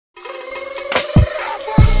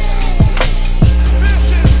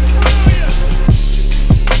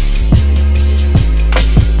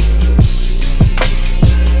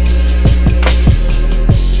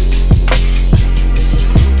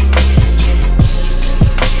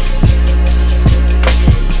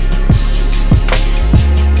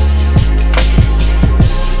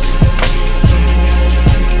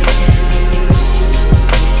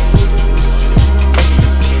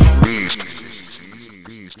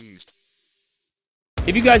pleased.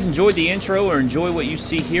 If you guys enjoyed the intro or enjoy what you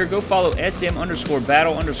see here, go follow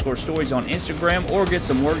SM_battle_stories on Instagram or get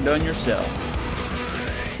some work done yourself.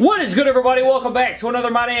 What is good, everybody? Welcome back to another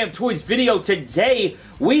My Damn Toys video. Today,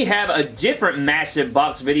 we have a different massive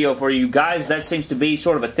box video for you guys. That seems to be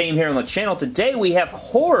sort of a theme here on the channel. Today, we have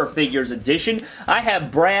Horror Figures Edition. I have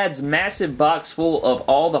Brad's massive box full of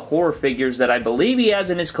all the horror figures that I believe he has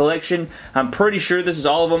in his collection. I'm pretty sure this is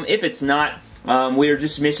all of them. If it's not, we are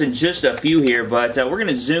just missing just a few here, but we're going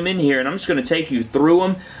to zoom in here and I'm just going to take you through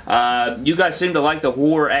them. You guys seem to like the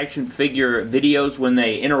horror action figure videos when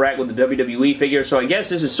they interact with the WWE figure, so I guess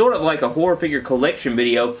this is sort of like a horror figure collection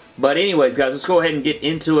video. But anyways, guys, let's go ahead and get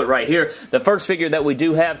into it right here. The first figure that we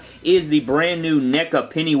do have is the brand new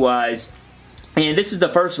NECA Pennywise. And this is the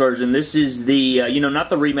first version. This is the, you know, not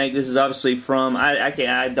the remake. This is obviously from,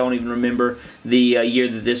 I don't even remember the year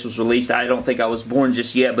that this was released. I don't think I was born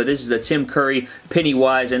just yet, but this is the Tim Curry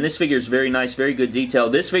Pennywise, and this figure is very nice, very good detail.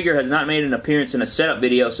 This figure has not made an appearance in a setup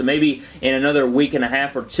video, so maybe in another week and a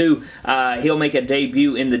half or two, he'll make a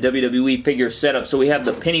debut in the WWE figure setup. So we have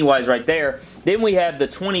the Pennywise right there. Then we have the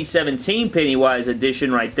 2017 Pennywise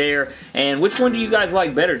edition right there. And which one do you guys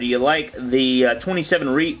like better? Do you like the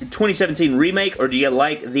 2017 remake, or do you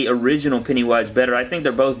like the original Pennywise better? I think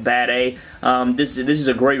they're both bad A. This is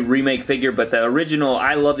a great remake figure, but the original,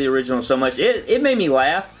 I love the original so much. It made me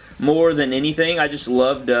laugh more than anything. I just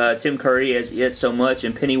loved Tim Curry as it so much,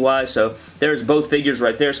 and Pennywise, so there's both figures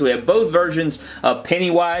right there. So we have both versions of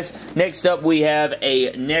Pennywise. Next up, we have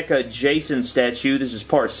a NECA Jason statue. This is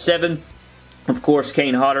part 7. Of course,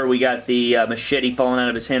 Kane Hodder, we got the machete falling out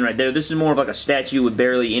of his hand right there. This is more of like a statue with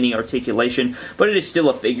barely any articulation, but it is still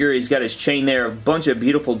a figure. He's got his chain there, a bunch of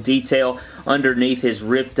beautiful detail underneath his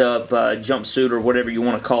ripped up jumpsuit or whatever you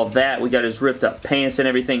want to call that. We got his ripped up pants and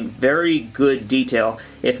everything. Very good detail.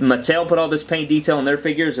 If Mattel put all this paint detail on their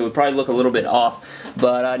figures, it would probably look a little bit off.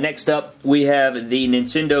 But next up, we have the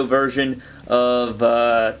Nintendo version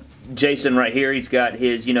of Jason right here. He's got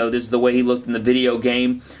his, you know, this is the way he looked in the video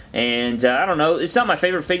game. And I don't know, it's not my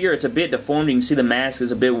favorite figure. It's a bit deformed. You can see the mask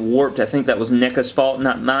is a bit warped. I think that was NECA's fault,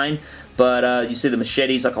 not mine. But you see the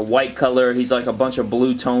machete's like a white color. He's like a bunch of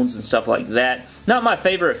blue tones and stuff like that. Not my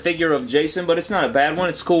favorite figure of Jason, but it's not a bad one.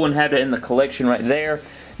 It's cool and have it in the collection right there.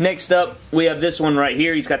 Next up, we have this one right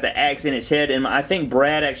here. He's got the axe in his head, and I think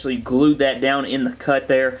Brad actually glued that down in the cut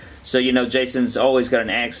there. So, you know, Jason's always got an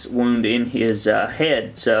axe wound in his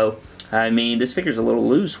head, so I mean, this figure's a little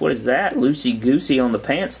loose. What is that? Loosey-goosey on the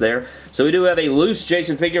pants there. So we do have a loose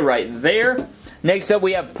Jason figure right there. Next up,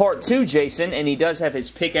 we have part 2 Jason, and he does have his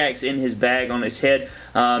pickaxe in his bag on his head.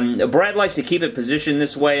 Brad likes to keep it positioned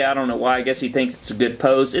this way. I don't know why. I guess he thinks it's a good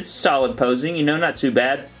pose. It's solid posing, you know, not too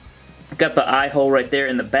bad. Got the eye hole right there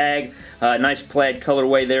in the bag. Nice plaid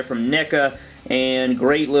colorway there from NECA. And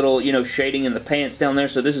great little, you know, shading in the pants down there.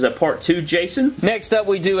 So this is a part 2 Jason. Next up,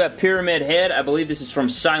 we do have Pyramid Head. I believe this is from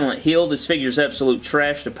Silent Hill. This figure's absolute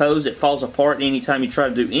trash to pose. It falls apart anytime you try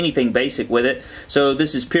to do anything basic with it. So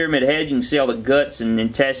this is Pyramid Head. You can see all the guts and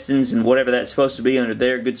intestines and whatever that's supposed to be under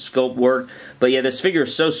there. Good sculpt work. But yeah, this figure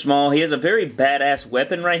is so small. He has a very badass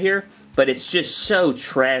weapon right here, but it's just so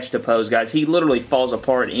trash to pose, guys. He literally falls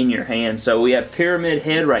apart in your hand. So we have Pyramid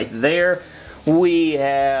Head right there. We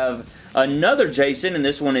have another Jason, and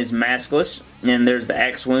this one is maskless, and there's the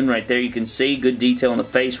axe wound right there. You can see good detail in the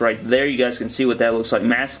face right there. You guys can see what that looks like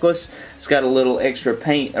maskless. It's got a little extra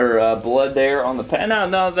paint or blood there on the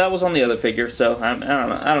no, that was on the other figure, so I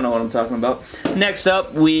don't know what I'm talking about. Next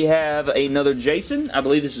up, we have another Jason. I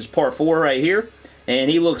believe this is part 4 right here.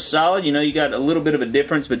 And he looks solid. You know, you got a little bit of a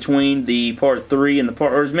difference between the part 3 and the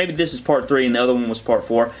part, or maybe this is part 3 and the other one was part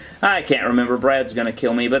 4. I can't remember. Brad's going to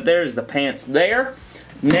kill me, but there's the pants there.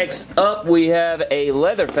 Next up, we have a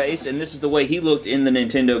Leatherface, and this is the way he looked in the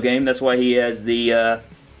Nintendo game. That's why he has the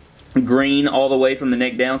green all the way from the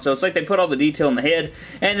neck down. So it's like they put all the detail in the head,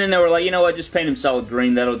 and then they were like, you know what, just paint him solid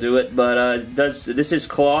green, that'll do it. But this is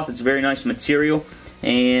cloth. It's a very nice material,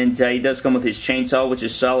 and he does come with his chainsaw, which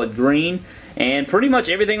is solid green. And pretty much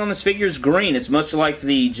everything on this figure is green. It's much like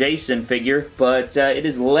the Jason figure, but it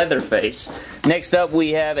is Leatherface. Next up,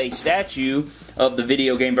 we have a statue of the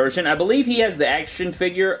video game version. I believe he has the action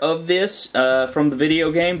figure of this from the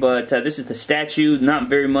video game, but this is the statue. Not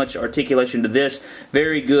very much articulation to this.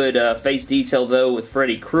 Very good face detail, though, with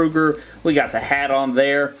Freddy Krueger. We got the hat on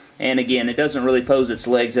there, and again, it doesn't really pose its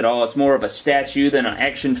legs at all. It's more of a statue than an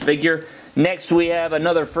action figure. Next, we have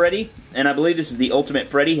another Freddy, and I believe this is the Ultimate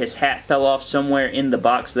Freddy. His hat fell off somewhere in the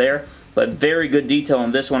box there, but very good detail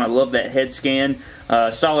on this one. I love that head scan.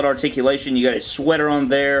 Solid articulation. You got his sweater on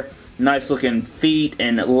there. Nice looking feet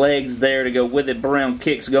and legs there to go with it. Brown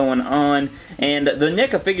kicks going on. And the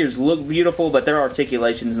NECA figures look beautiful, but their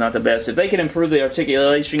articulation is not the best. If they can improve the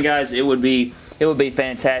articulation, guys, it would be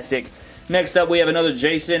fantastic. Next up, we have another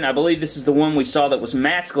Jason. I believe this is the one we saw that was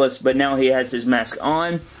maskless, but now he has his mask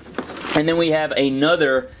on. And then we have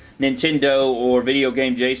another Nintendo or video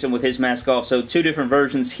game Jason with his mask off. So 2 different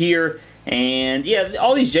versions here. And yeah,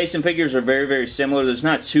 all these Jason figures are very, very similar. There's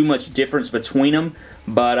not too much difference between them.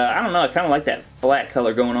 But I don't know, I kind of like that black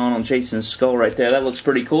color going on Jason's skull right there. That looks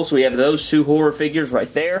pretty cool. So we have those 2 horror figures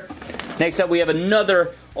right there. Next up, we have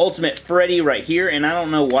another Ultimate Freddy right here. And I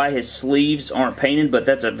don't know why his sleeves aren't painted, but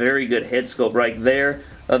that's a very good head sculpt right there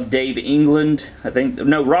of Dave England. I think,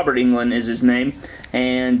 no, Robert England is his name.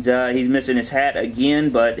 And he's missing his hat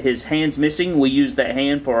again, but his hand's missing. We used that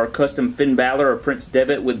hand for our custom Finn Balor or Prince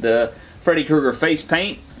Devitt with the Freddy Krueger face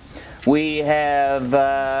paint. We have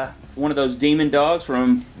one of those demon dogs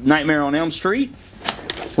from Nightmare on Elm Street.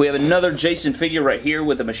 We have another Jason figure right here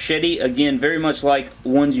with a machete. Again, very much like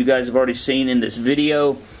ones you guys have already seen in this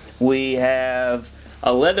video. We have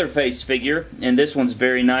a Leatherface figure, and this one's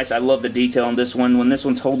very nice. I love the detail on this one. When this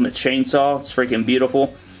one's holding a chainsaw, it's freaking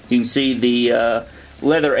beautiful. You can see the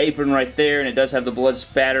leather apron right there, and it does have the blood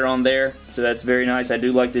spatter on there, so that's very nice. I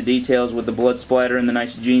do like the details with the blood splatter and the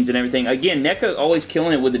nice jeans and everything. Again, NECA always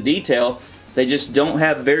killing it with the detail. They just don't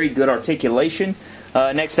have very good articulation.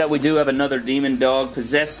 Next up, we do have another demon dog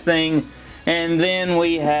possessed thing, and then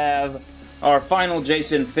we have our final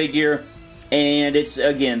Jason figure, and it's,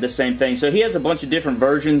 again, the same thing. So he has a bunch of different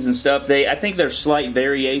versions and stuff. I think there's slight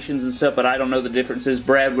variations and stuff, but I don't know the differences.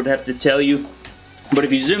 Brad would have to tell you. But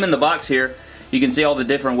if you zoom in the box here, you can see all the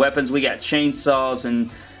different weapons. We got chainsaws and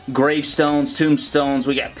gravestones, tombstones.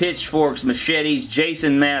 We got pitchforks, machetes,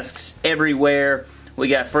 Jason masks everywhere. We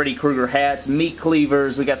got Freddy Krueger hats, meat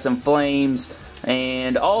cleavers. We got some flames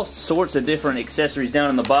and all sorts of different accessories down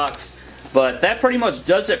in the box. But that pretty much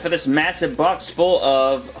does it for this massive box full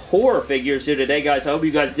of horror figures here today, guys. I hope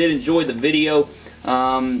you guys did enjoy the video.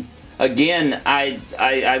 Again,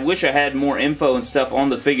 I wish I had more info and stuff on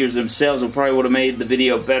the figures themselves. It probably would have made the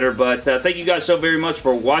video better. But thank you guys so very much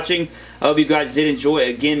for watching. I hope you guys did enjoy.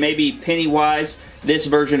 Again, maybe Pennywise, this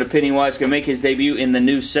version of Pennywise, can make his debut in the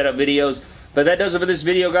new setup videos. But that does it for this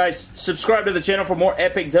video, guys. Subscribe to the channel for more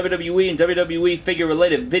epic WWE and WWE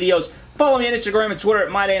figure-related videos. Follow me on Instagram and Twitter at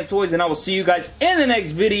MYDAMNTOYS, and I will see you guys in the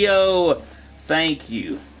next video. Thank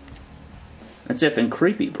you. That's effing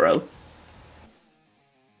creepy, bro.